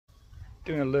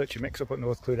doing a lurcher mix up at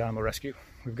North Clwyd Animal Rescue.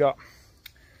 We've got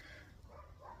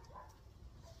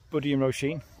Buddy and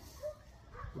Roisin.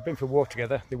 We've been for a walk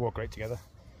together, they walk great together.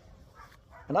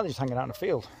 And now they're just hanging out in the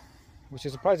field, which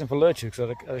is surprising for lurchers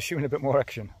because they're assuming a bit more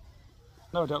action.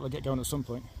 No doubt they'll get going at some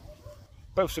point.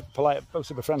 Both super polite, both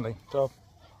super friendly, so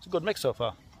it's a good mix so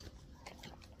far.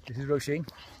 This is Roisin.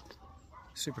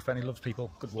 Super friendly, loves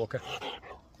people, good walker.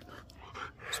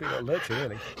 Sweet little lurcher,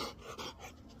 really.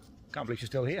 Can't believe she's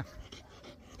still here.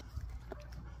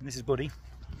 And this is Buddy.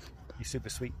 He's super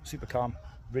sweet, super calm,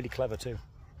 really clever too.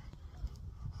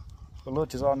 But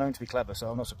lurchers are known to be clever, so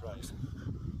I'm not surprised.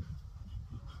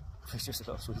 He's just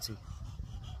a little sweetie.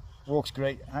 Walks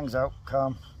great, hangs out,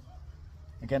 calm.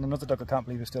 Again, another dog I can't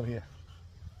believe is still here.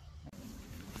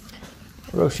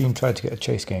 Roisin tried to get a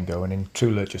chase game going in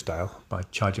true lurcher style by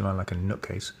charging around like a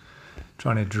nutcase,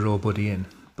 trying to draw Buddy in,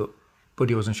 but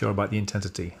Buddy wasn't sure about the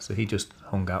intensity, so he just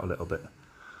hung out a little bit.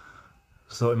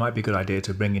 I thought it might be a good idea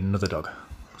to bring in another dog,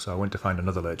 so I went to find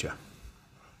another lurcher.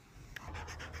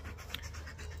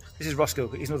 This is Roscoe,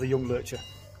 he's another young lurcher.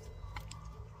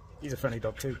 He's a friendly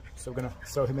dog too, so we're going to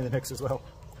throw him in the mix as well.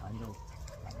 I know.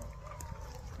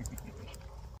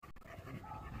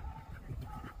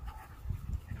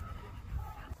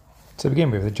 To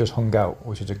begin with, they just hung out,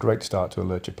 which is a great start to a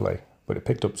lurcher play, but it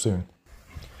picked up soon.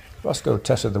 Roscoe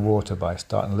tested the water by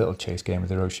starting a little chase game with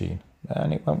the Roisin,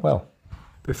 and it went well.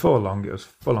 Before long, it was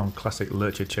full-on classic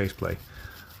lurcher chase play,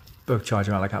 both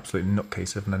charging around like absolute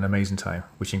nutcases, having an amazing time,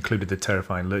 which included the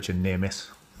terrifying lurcher near miss.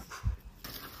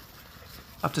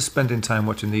 After spending time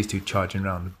watching these two charging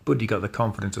around, Buddy got the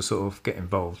confidence to sort of get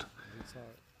involved.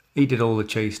 He did all the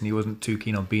chasing, he wasn't too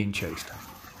keen on being chased,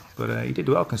 but he did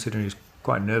well considering he was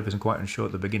quite nervous and quite unsure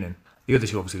at the beginning. The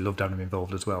others obviously loved having him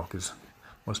involved as well, because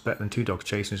what's better than 2 dogs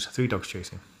chasing is 3 dogs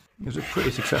chasing. It was a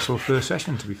pretty successful first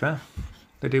session, to be fair.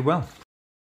 They did well.